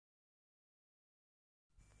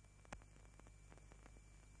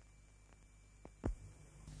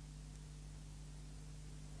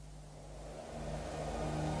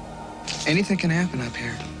Anything can happen up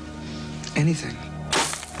here. Anything.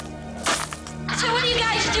 So what do you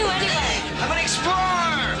guys do anyway? I'm an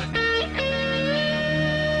explorer!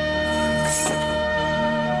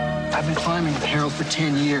 I've been climbing with Harold for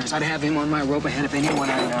 10 years. I'd have him on my rope ahead of anyone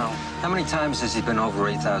I know. How many times has he been over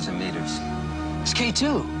 8,000 meters? It's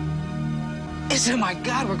K2. Oh my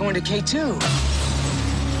God, we're going to K2.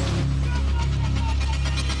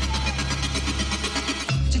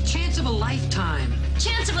 It's a chance of a lifetime.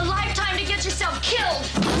 Chance of a lifetime to get yourself killed.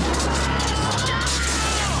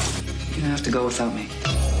 You're gonna have to go without me.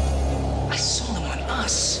 I saw them on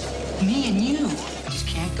us. Me and you. I just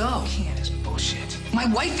can't go. Can't is bullshit. My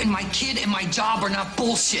wife and my kid and my job are not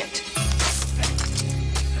bullshit.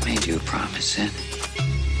 I made you a promise, Sid.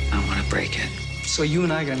 I want to break it. So you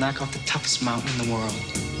and I are gonna knock off the toughest mountain in the world.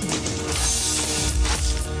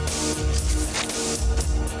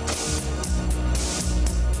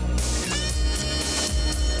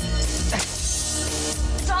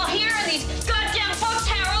 It's all here in these goddamn books,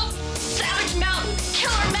 Harold. Savage Mountain,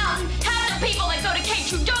 Killer Mountain. Half the people that go to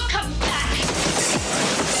K2 don't come back.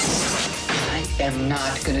 I am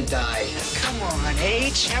not gonna die. Come on,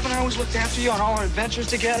 H. Haven't I always looked after you on all our adventures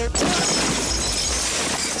together?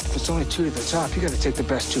 If it's only 2 to the top, you gotta take the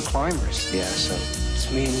best 2 climbers. Yeah, so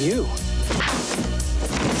it's me and you.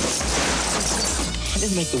 I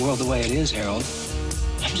didn't make the world the way it is, Harold.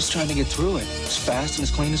 I'm just trying to get through it as fast and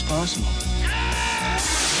as clean as possible.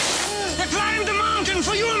 They climbed the mountain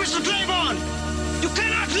for you, Mr. Claiborne! You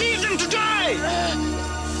cannot leave them to die!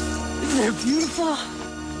 Isn't it beautiful?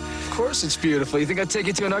 Of course it's beautiful. You think I'd take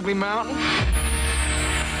you to an ugly mountain?